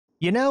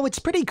You know, it's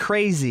pretty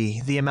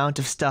crazy the amount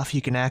of stuff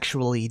you can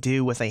actually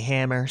do with a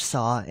hammer,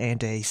 saw,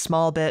 and a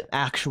small bit,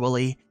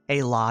 actually,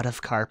 a lot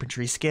of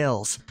carpentry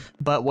skills.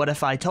 But what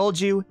if I told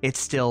you it's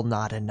still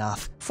not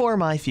enough for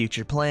my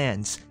future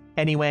plans?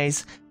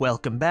 Anyways,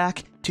 welcome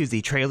back to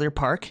the Trailer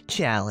Park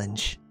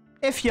Challenge.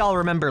 If y'all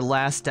remember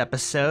last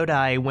episode,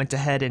 I went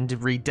ahead and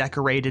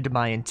redecorated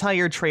my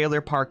entire trailer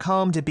park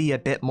home to be a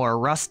bit more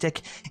rustic,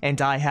 and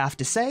I have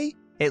to say,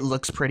 it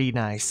looks pretty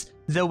nice.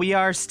 Though we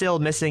are still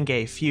missing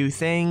a few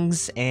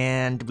things,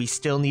 and we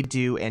still need to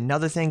do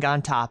another thing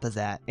on top of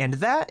that, and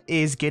that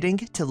is getting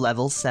to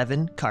level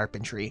 7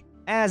 carpentry.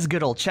 As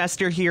good old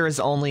Chester here is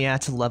only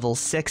at level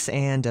 6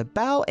 and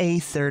about a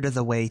third of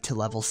the way to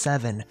level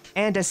 7.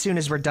 And as soon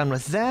as we're done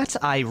with that,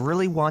 I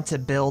really want to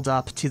build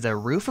up to the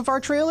roof of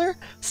our trailer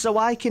so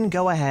I can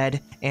go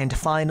ahead and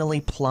finally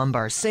plumb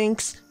our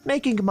sinks,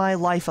 making my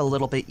life a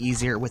little bit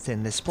easier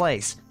within this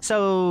place.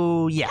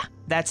 So yeah,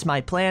 that's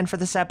my plan for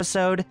this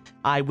episode.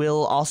 I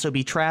will also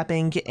be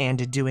trapping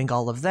and doing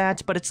all of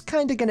that, but it's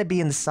kinda gonna be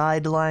in the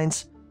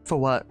sidelines for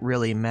what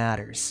really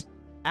matters.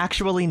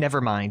 Actually,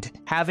 never mind.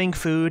 Having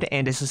food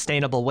and a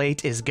sustainable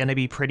weight is gonna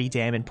be pretty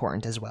damn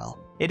important as well.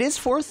 It is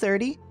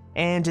 4:30,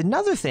 and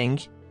another thing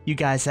you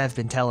guys have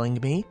been telling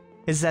me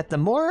is that the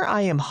more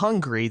I am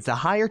hungry, the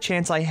higher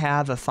chance I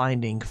have of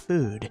finding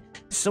food.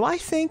 So I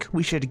think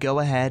we should go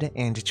ahead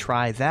and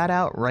try that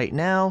out right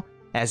now,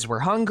 as we're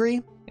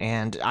hungry,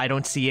 and I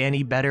don't see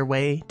any better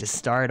way to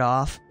start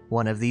off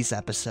one of these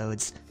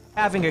episodes.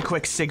 Having a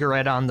quick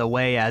cigarette on the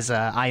way as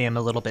I am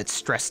a little bit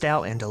stressed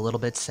out and a little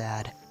bit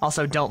sad.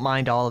 Also, don't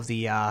mind all of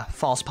the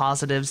false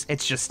positives,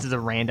 it's just the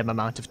random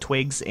amount of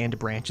twigs and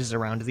branches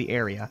around the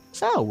area.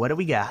 So, what do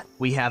we got?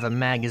 We have a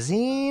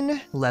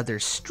magazine, leather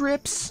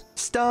strips,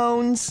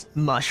 stones,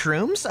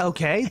 mushrooms,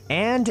 okay,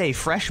 and a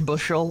fresh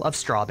bushel of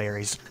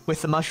strawberries.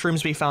 With the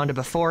mushrooms we found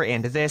before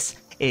and this,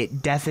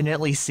 it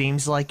definitely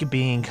seems like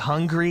being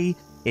hungry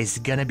is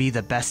gonna be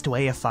the best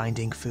way of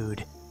finding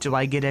food. Do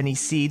I get any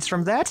seeds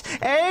from that?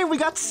 Hey, we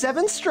got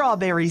 7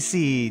 strawberry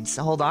seeds!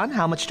 Hold on,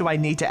 how much do I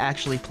need to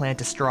actually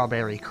plant a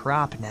strawberry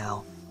crop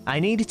now? I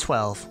need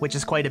 12, which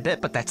is quite a bit,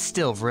 but that's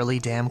still really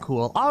damn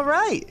cool.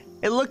 Alright!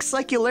 It looks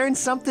like you learn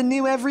something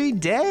new every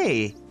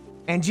day!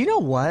 And you know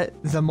what?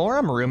 The more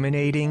I'm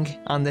ruminating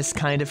on this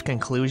kind of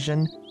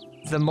conclusion,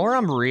 the more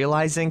I'm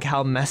realizing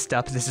how messed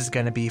up this is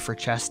gonna be for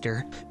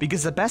Chester.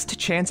 Because the best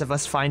chance of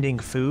us finding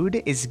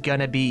food is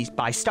gonna be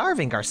by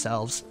starving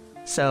ourselves.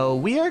 So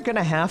we are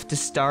gonna have to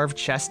starve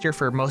Chester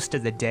for most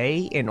of the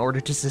day in order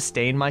to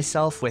sustain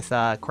myself with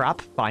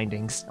crop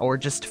findings, or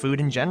just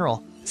food in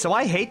general. So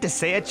I hate to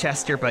say it,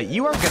 Chester, but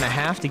you are gonna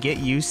have to get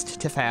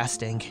used to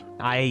fasting.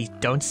 I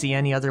don't see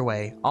any other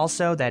way.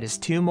 Also, that is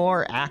 2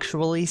 more,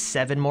 actually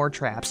 7 more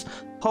traps.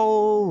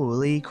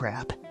 Holy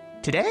crap.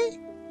 Today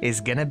is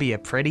gonna be a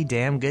pretty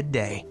damn good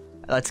day.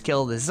 Let's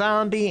kill the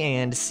zombie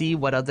and see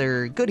what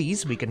other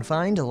goodies we can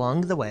find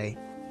along the way.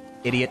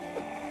 Idiot.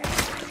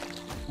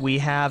 We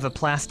have a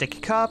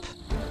plastic cup.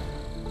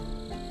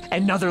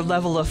 Another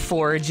level of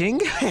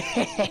foraging.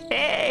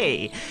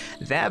 Hey,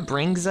 that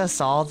brings us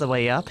all the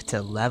way up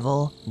to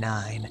level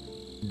 9.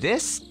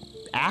 This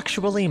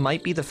actually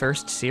might be the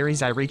first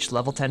series I reached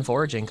level 10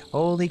 foraging.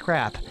 Holy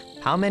crap.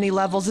 How many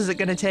levels is it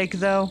gonna take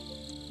though?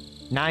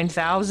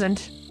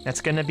 9,000? That's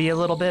gonna be a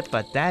little bit,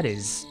 but that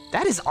is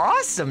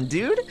awesome,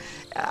 dude.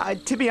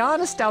 To be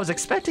honest, I was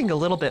expecting a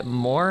little bit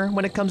more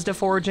when it comes to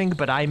foraging,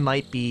 but I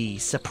might be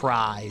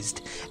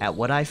surprised at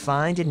what I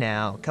find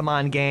now. Come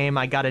on, game,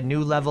 I got a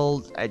new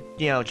level.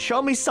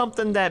 Show me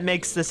something that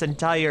makes this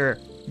entire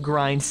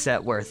grind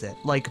set worth it.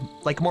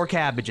 Like more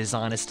cabbages,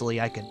 honestly.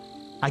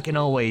 I can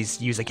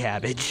always use a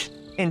cabbage.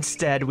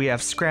 Instead, we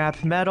have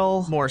scrap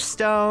metal, more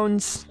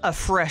stones, a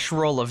fresh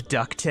roll of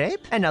duct tape,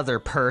 another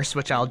purse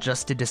which I'll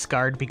just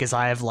discard because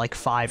I have like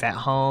 5 at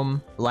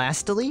home.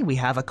 Lastly, we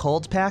have a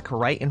cold pack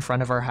right in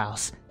front of our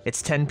house.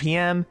 It's 10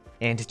 p.m.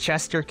 and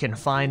Chester can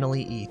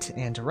finally eat.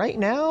 And right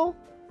now,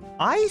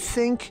 I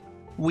think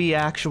we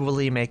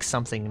actually make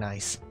something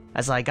nice,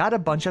 as I got a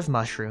bunch of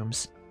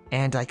mushrooms,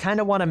 and I kind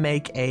of want to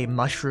make a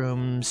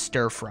mushroom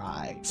stir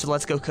fry. So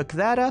let's go cook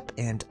that up,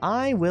 and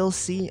I will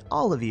see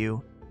all of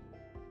you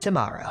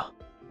tomorrow.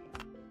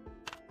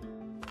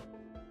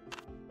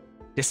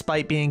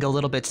 Despite being a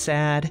little bit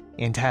sad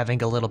and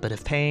having a little bit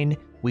of pain,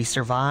 we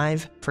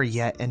survive for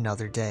yet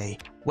another day.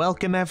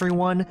 Welcome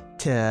everyone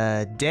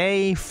to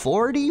day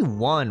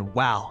 41.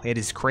 Wow, it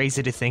is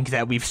crazy to think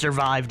that we've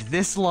survived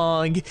this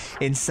long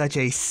in such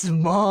a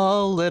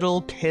small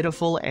little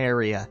pitiful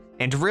area.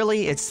 And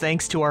really, it's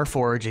thanks to our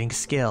foraging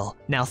skill.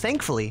 Now,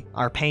 thankfully,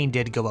 our pain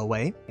did go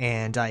away,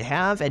 and I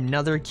have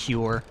another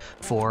cure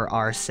for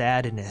our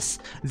sadness.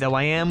 Though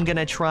I am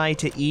gonna try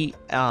to eat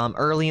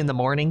early in the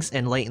mornings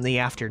and late in the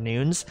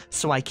afternoons,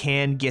 so I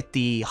can get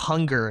the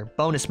hunger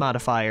bonus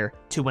modifier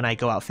to when I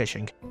go out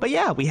fishing. But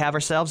yeah, we have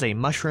ourselves a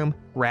mushroom,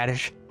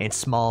 radish, and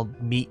small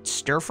meat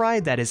stir fry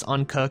that is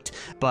uncooked,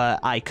 but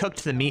I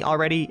cooked the meat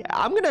already.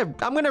 I'm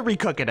gonna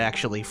recook it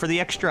actually for the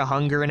extra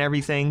hunger and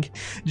everything,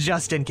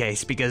 just in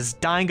case, because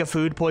dying of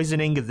food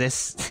poisoning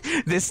this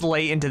late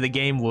late into the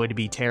game would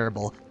be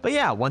terrible. But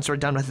yeah, once we're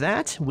done with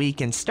that, we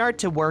can start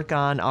to work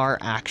on our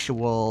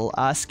actual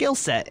skill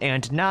set,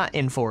 and not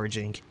in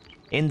foraging,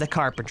 in the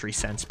carpentry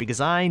sense,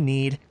 because I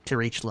need to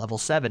reach level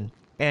 7.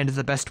 And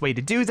the best way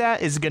to do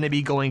that is going to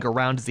be going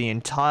around the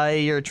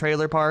entire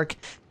trailer park,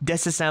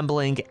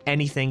 disassembling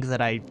anything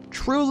that I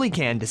truly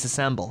can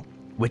disassemble,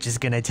 which is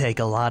going to take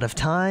a lot of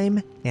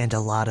time and a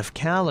lot of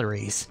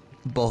calories.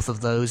 Both of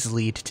those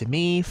lead to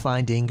me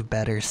finding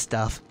better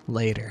stuff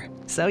later.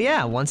 So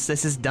yeah, once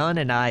this is done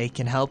and I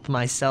can help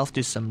myself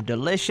to some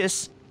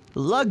delicious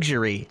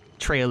luxury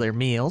trailer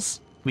meals,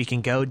 we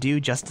can go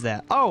do just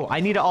that. Oh, I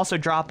need to also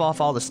drop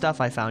off all the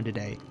stuff I found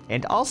today.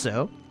 And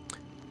also,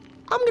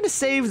 I'm gonna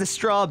save the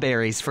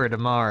strawberries for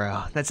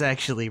tomorrow. That's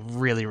actually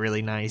really,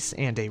 really nice,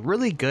 and a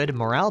really good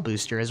morale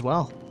booster as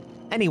well.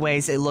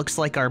 Anyways, it looks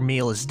like our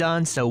meal is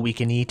done, so we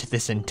can eat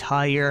this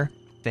entire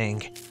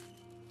thing.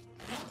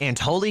 And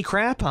holy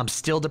crap, I'm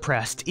still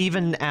depressed,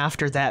 even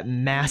after that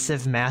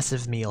massive,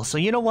 massive meal. So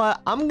you know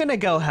what? I'm gonna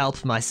go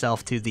help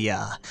myself to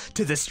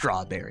the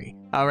strawberry.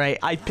 Alright,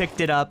 I picked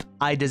it up.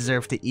 I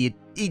deserve to eat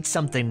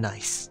something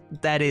nice.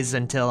 That is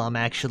until I'm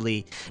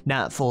actually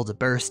not full to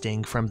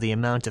bursting from the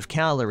amount of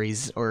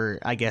calories, or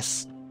I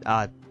guess,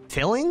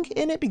 filling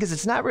in it, because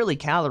it's not really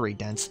calorie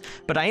dense.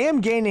 But I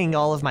am gaining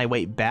all of my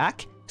weight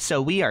back, so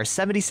we are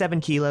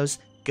 77 kilos.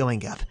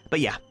 Going up. But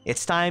yeah,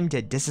 it's time to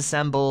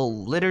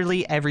disassemble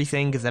literally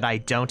everything that I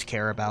don't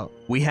care about.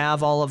 We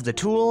have all of the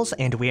tools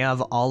and we have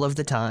all of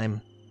the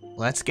time.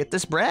 Let's get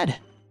this bread.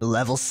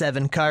 Level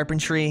 7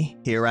 carpentry,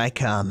 here I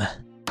come.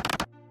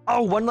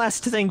 Oh, one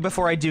last thing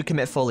before I do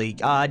commit fully.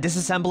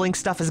 Disassembling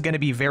stuff is going to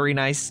be very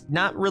nice.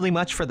 Not really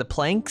much for the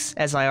planks,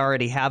 as I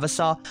already have a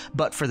saw,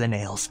 but for the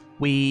nails.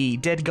 We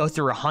did go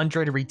through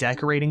 100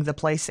 redecorating the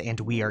place, and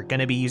we are going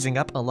to be using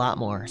up a lot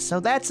more. So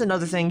that's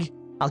another thing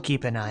I'll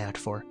keep an eye out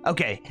for.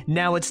 Okay,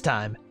 now it's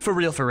time. For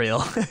real, for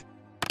real.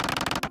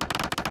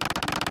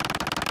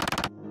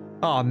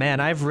 Oh man,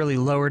 I've really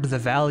lowered the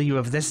value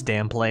of this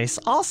damn place.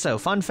 Also,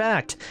 fun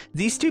fact,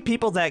 these two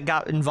people that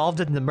got involved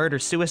in the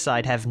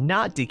murder-suicide have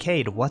not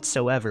decayed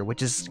whatsoever,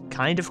 which is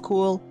kind of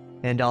cool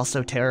and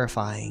also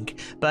terrifying.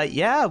 But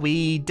yeah,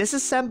 we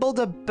disassembled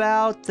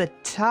about the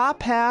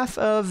top half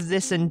of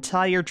this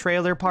entire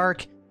trailer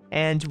park,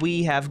 and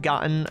we have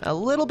gotten a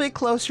little bit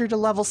closer to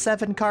level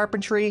 7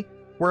 carpentry.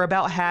 We're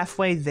about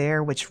halfway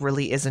there, which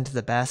really isn't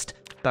the best,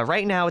 but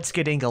right now it's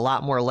getting a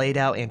lot more laid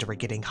out and we're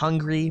getting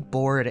hungry,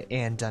 bored,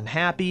 and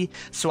unhappy,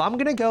 so I'm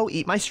gonna go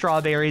eat my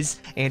strawberries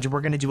and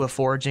we're gonna do a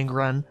foraging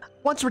run.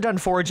 Once we're done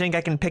foraging,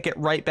 I can pick it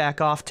right back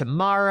off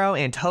tomorrow,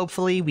 and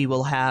hopefully we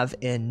will have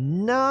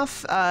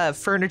enough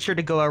furniture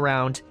to go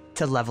around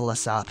to level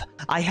us up.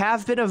 I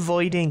have been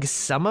avoiding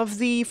some of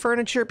the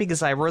furniture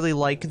because I really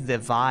like the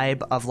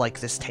vibe of like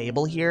this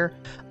table here,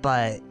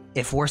 but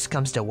if worse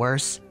comes to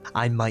worse,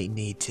 I might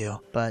need to.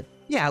 But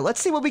yeah,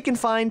 let's see what we can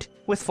find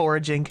with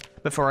foraging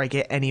before I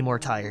get any more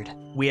tired.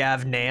 We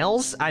have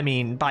nails. I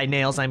mean, by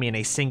nails, I mean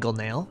a single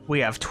nail.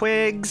 We have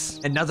twigs,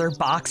 another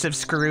box of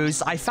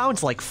screws. I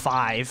found like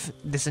 5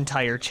 this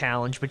entire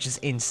challenge, which is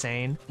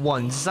insane.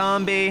 1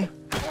 zombie.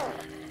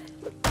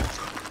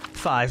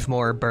 5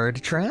 more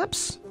bird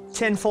traps.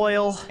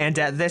 Tinfoil, and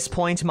at this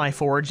point, my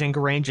foraging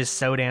range is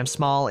so damn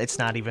small, it's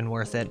not even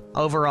worth it.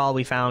 Overall,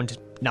 we found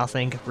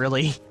nothing,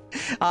 really.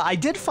 I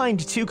did find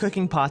 2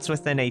 cooking pots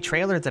within a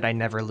trailer that I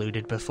never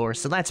looted before,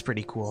 so that's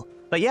pretty cool.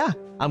 But yeah,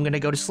 I'm gonna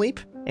go to sleep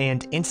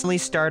and instantly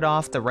start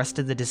off the rest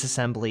of the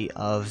disassembly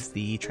of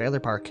the trailer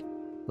park.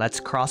 Let's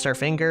cross our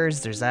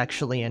fingers, there's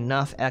actually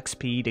enough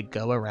XP to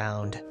go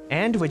around.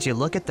 And would you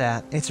look at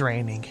that, it's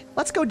raining.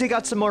 Let's go dig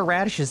out some more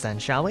radishes then,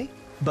 shall we?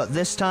 But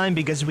this time,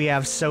 because we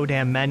have so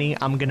damn many,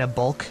 I'm gonna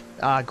bulk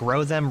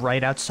grow them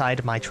right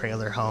outside my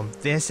trailer home.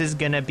 This is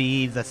gonna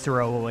be the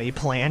throwaway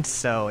plant,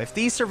 so if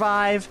these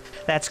survive,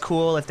 that's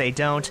cool. If they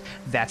don't,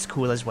 that's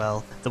cool as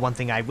well. The one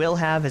thing I will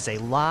have is a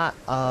lot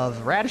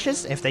of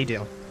radishes if they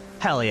do.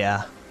 Hell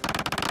yeah.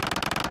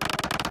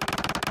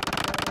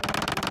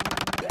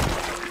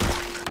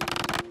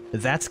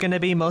 That's gonna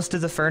be most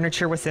of the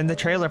furniture within the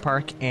trailer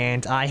park,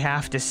 and I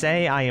have to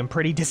say I am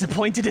pretty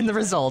disappointed in the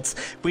results.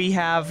 We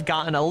have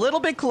gotten a little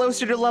bit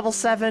closer to level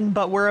 7,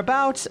 but we're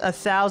about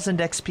 1,000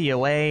 XP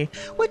away,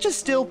 which is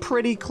still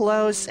pretty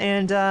close,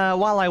 and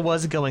while I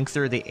was going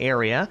through the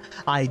area,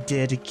 I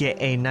did get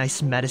a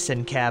nice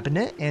medicine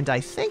cabinet, and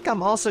I think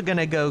I'm also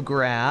gonna go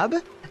grab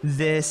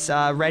this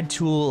red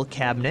tool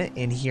cabinet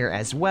in here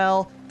as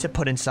well to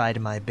put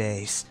inside my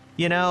base.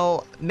 You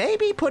know,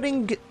 maybe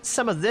putting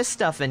some of this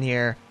stuff in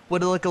here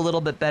would look a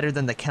little bit better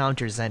than the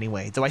counters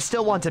anyway, though I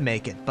still want to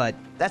make it, but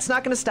that's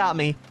not going to stop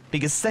me,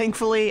 because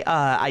thankfully,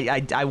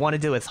 I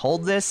wanted to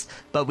withhold this,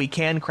 but we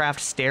can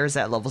craft stairs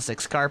at level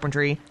 6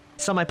 carpentry.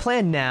 So my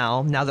plan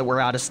now that we're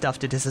out of stuff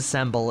to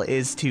disassemble,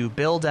 is to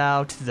build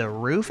out the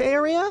roof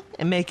area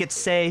and make it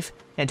safe,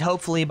 and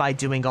hopefully by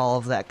doing all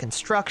of that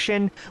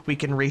construction, we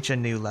can reach a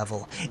new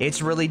level.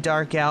 It's really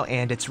dark out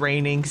and it's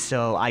raining,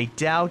 so I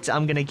doubt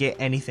I'm gonna get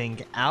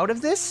anything out of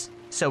this.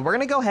 So we're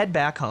gonna go head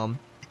back home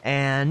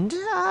and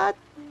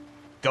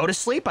go to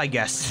sleep, I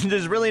guess.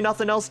 There's really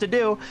nothing else to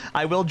do.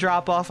 I will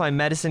drop off my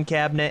medicine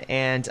cabinet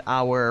and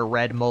our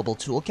red mobile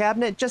tool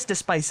cabinet just to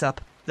spice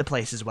up the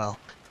place as well.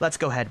 Let's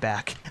go head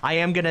back. I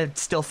am gonna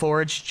still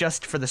forage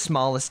just for the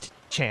smallest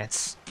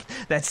chance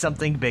that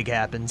something big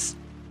happens.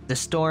 The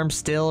storm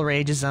still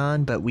rages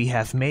on, but we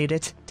have made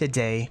it to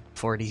day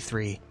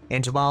 43.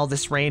 And while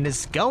this rain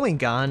is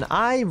going on,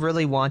 I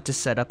really want to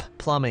set up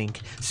plumbing.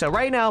 So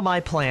right now my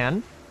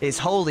plan is,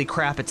 holy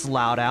crap, it's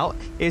loud out,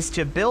 is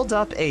to build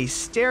up a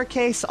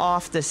staircase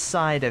off the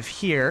side of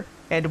here.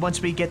 And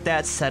once we get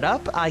that set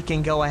up, I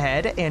can go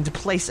ahead and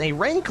place a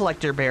rain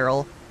collector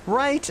barrel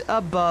right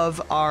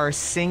above our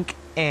sink,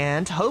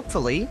 and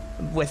hopefully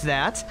with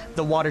that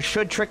the water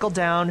should trickle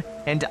down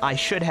and I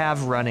should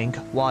have running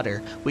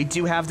water. We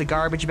do have the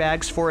garbage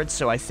bags for it,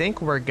 so I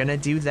think we're gonna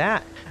do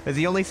that.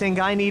 The only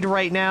thing I need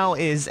right now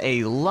is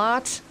a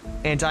lot,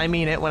 and I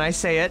mean it when I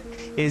say it,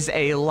 is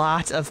a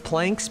lot of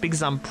planks,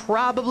 because I'm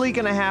probably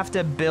gonna have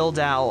to build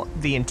out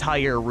the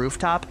entire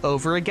rooftop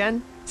over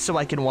again so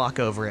I can walk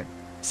over it.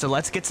 So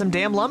let's get some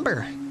damn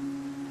lumber.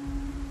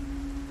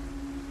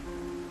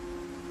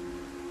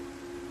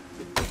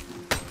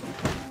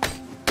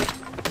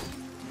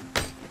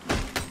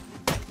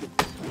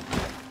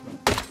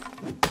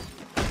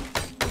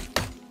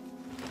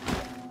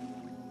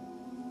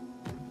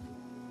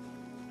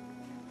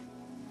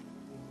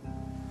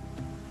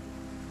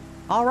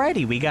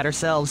 Alrighty, we got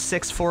ourselves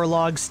 6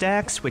 4-log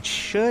stacks, which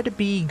should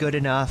be good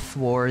enough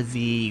for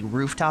the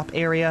rooftop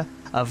area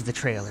of the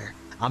trailer.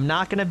 I'm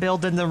not going to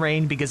build in the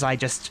rain because I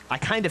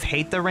kind of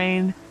hate the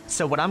rain,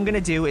 so what I'm going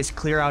to do is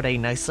clear out a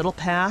nice little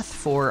path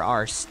for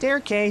our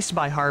staircase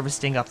by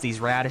harvesting up these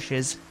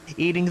radishes,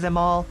 eating them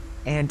all,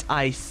 and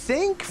I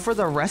think for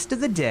the rest of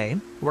the day,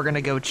 we're going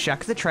to go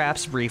check the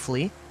traps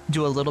briefly,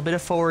 do a little bit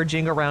of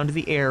foraging around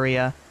the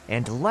area,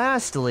 and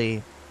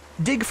lastly,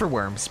 dig for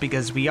worms,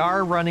 because we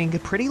are running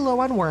pretty low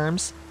on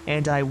worms,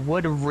 and I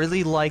would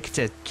really like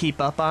to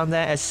keep up on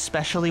that,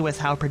 especially with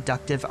how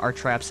productive our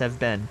traps have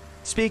been.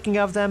 Speaking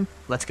of them,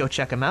 let's go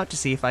check them out to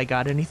see if I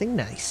got anything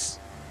nice.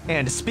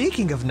 And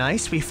speaking of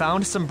nice, we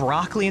found some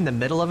broccoli in the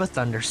middle of a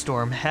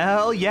thunderstorm.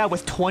 Hell yeah,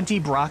 with 20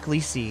 broccoli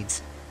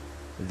seeds.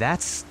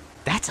 That's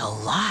a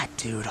lot,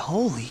 dude.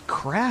 Holy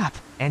crap.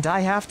 And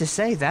I have to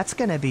say, that's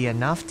gonna be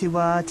enough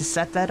to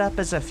set that up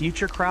as a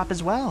future crop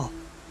as well.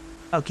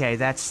 Okay,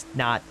 that's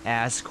not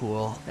as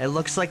cool. It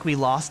looks like we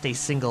lost a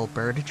single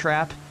bird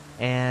trap,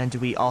 and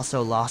we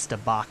also lost a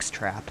box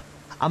trap.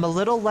 I'm a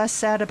little less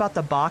sad about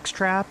the box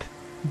trap,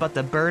 but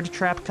the bird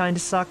trap kinda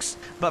sucks.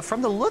 But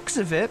from the looks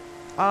of it,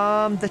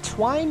 the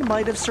twine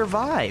might have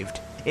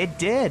survived. It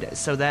did,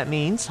 so that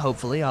means,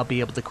 hopefully, I'll be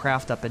able to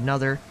craft up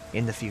another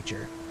in the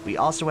future. We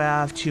also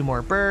have 2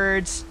 more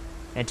birds,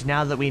 and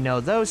now that we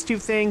know those 2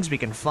 things, we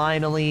can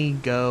finally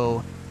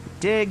go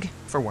dig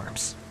for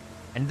worms.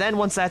 And then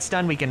once that's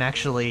done, we can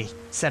actually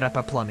set up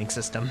a plumbing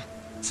system.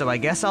 So I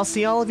guess I'll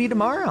see all of you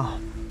tomorrow.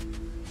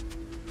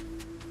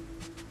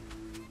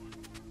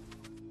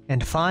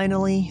 And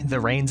finally, the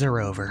rains are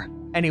over.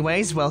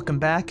 Anyways, welcome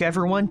back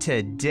everyone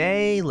to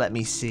day, let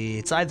me see,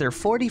 it's either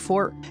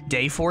 44,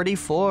 day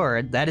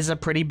 44. That is a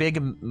pretty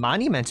big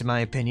monument in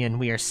my opinion.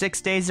 We are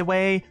 6 days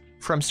away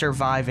from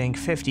surviving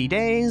 50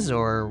 days,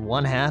 or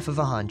 1/2 of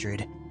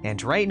 100.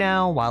 And right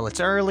now, while it's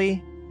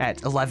early,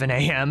 at 11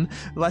 a.m.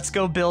 Let's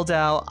go build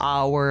out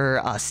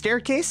our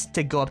staircase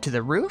to go up to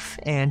the roof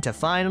and to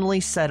finally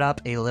set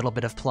up a little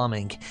bit of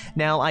plumbing.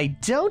 Now, I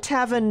don't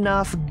have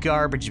enough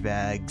garbage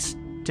bags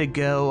to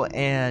go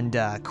and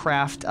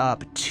craft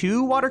up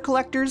 2 water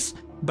collectors,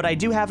 but I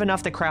do have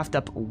enough to craft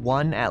up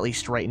 1 at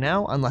least right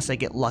now, unless I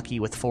get lucky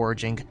with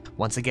foraging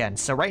once again.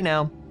 So right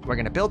now, we're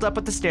gonna build up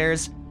with the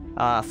stairs,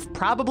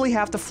 probably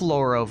have to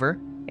floor over,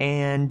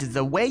 and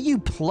the way you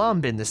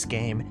plumb in this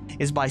game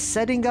is by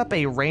setting up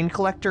a rain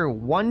collector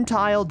 1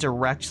 tile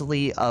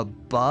directly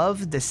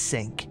above the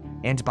sink.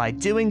 And by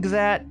doing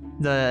that,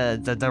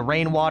 the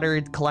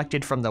rainwater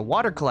collected from the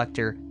water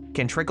collector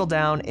can trickle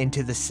down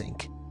into the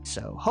sink.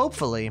 So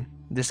hopefully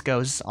this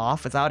goes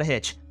off without a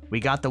hitch. We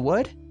got the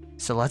wood,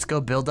 so let's go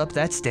build up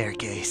that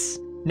staircase.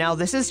 Now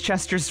this is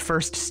Chester's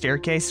first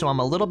staircase, so I'm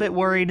a little bit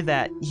worried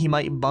that he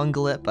might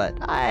bungle it, but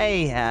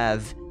I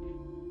have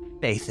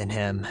faith in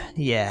him.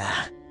 Yeah.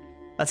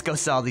 Let's go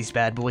saw these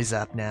bad boys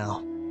up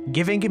now.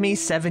 Giving me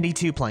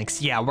 72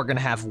 planks. Yeah, we're gonna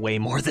have way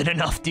more than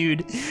enough,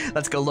 dude.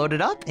 Let's go load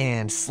it up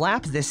and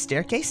slap this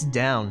staircase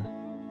down.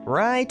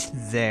 Right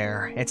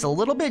there. It's a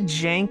little bit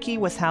janky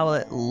with how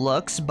it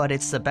looks, but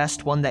it's the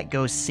best one that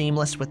goes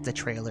seamless with the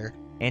trailer.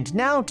 And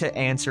now to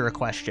answer a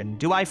question,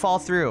 do I fall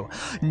through?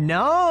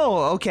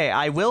 No! Okay,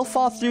 I will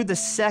fall through the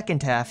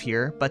second half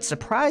here, but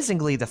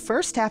surprisingly, the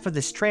first half of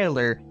this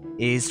trailer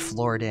is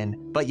floored in.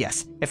 But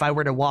yes, if I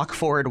were to walk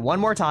forward 1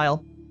 more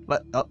tile,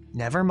 but, oh,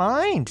 never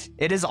mind.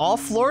 It is all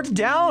floored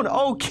down.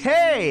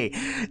 Okay.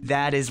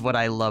 That is what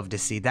I love to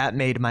see. That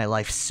made my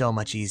life so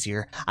much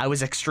easier. I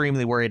was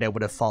extremely worried I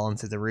would have fallen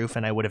through the roof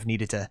and I would have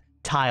needed to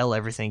tile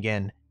everything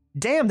in.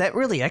 Damn, that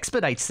really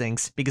expedites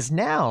things, because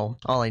now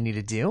all I need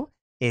to do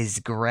is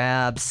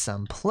grab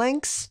some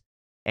planks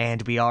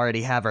And we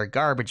already have our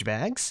garbage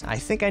bags. I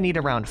think I need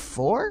around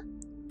 4.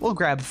 We'll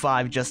grab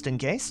 5 just in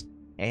case.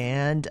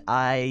 And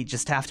I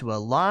just have to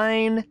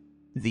align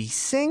the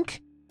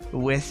sink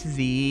with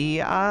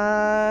the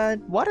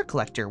water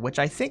collector, which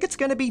I think it's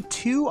going to be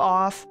 2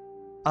 off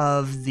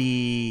of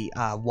the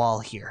wall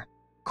here.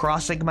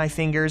 Crossing my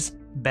fingers,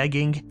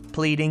 begging,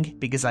 pleading,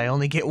 because I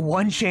only get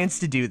 1 chance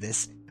to do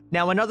this.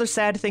 Now, another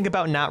sad thing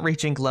about not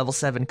reaching level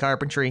 7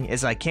 carpentry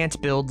is I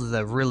can't build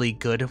the really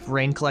good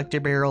rain collector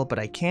barrel, but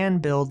I can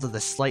build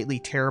the slightly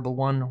terrible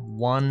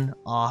one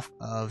off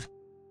of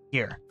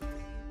here.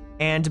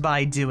 And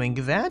by doing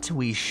that,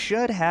 we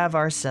should have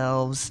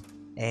ourselves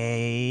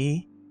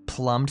a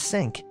plumbed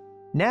sink.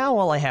 Now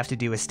all I have to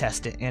do is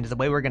test it, and the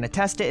way we're going to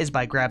test it is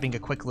by grabbing a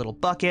quick little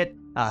bucket,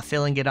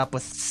 filling it up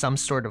with some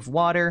sort of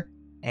water,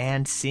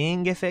 and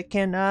seeing if it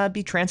can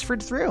be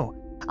transferred through.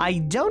 I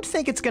don't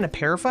think it's going to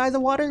purify the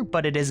water,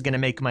 but it is going to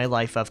make my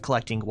life of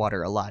collecting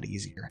water a lot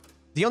easier.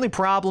 The only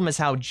problem is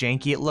how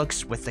janky it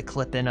looks with the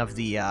clip-in of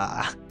the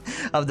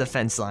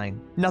fence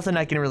line. Nothing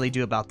I can really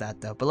do about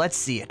that though, but let's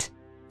see it.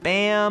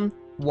 Bam,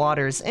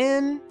 water's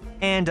in,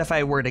 and if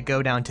I were to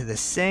go down to the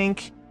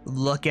sink,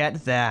 look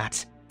at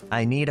that.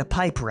 I need a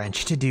pipe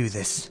wrench to do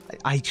this.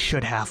 I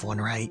should have one,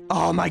 right?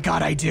 Oh my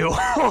god, I do.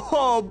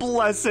 Oh,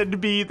 blessed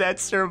be that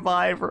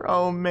survivor.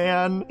 Oh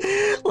man.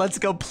 Let's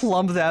go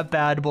plumb that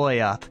bad boy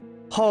up.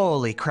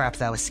 Holy crap,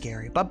 that was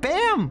scary. But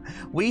bam!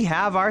 We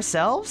have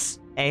ourselves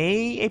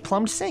a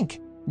plumbed sink.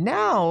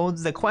 Now,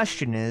 the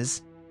question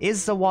is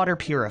the water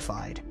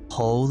purified?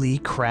 Holy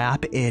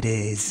crap, it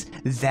is.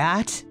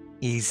 That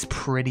is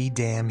pretty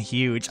damn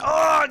huge.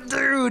 Oh,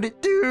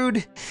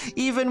 dude!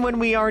 Even when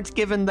we aren't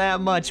given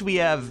that much, we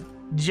have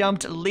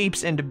jumped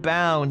leaps and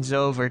bounds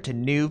over to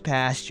new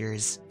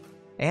pastures.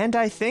 And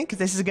I think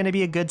this is going to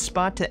be a good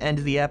spot to end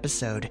the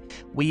episode.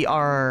 We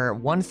are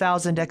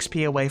 1000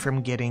 XP away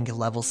from getting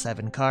level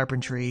 7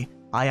 carpentry.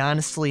 I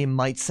honestly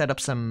might set up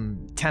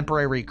some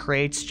temporary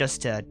crates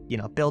just to,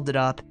 build it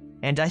up.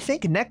 And I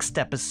think next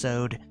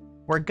episode,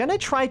 we're gonna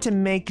try to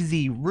make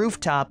the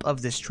rooftop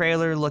of this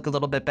trailer look a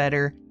little bit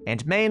better,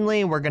 and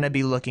mainly we're gonna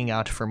be looking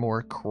out for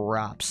more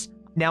crops.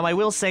 Now, I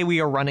will say we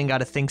are running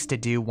out of things to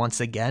do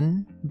once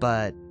again,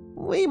 but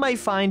we might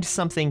find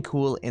something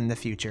cool in the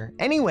future.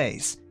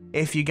 Anyways,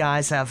 if you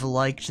guys have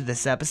liked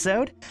this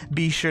episode,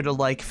 be sure to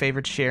like,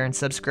 favorite, share, and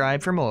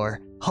subscribe for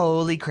more.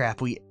 Holy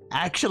crap, we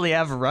actually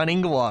have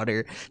running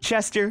water.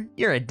 Chester,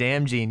 you're a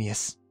damn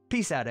genius.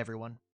 Peace out, everyone.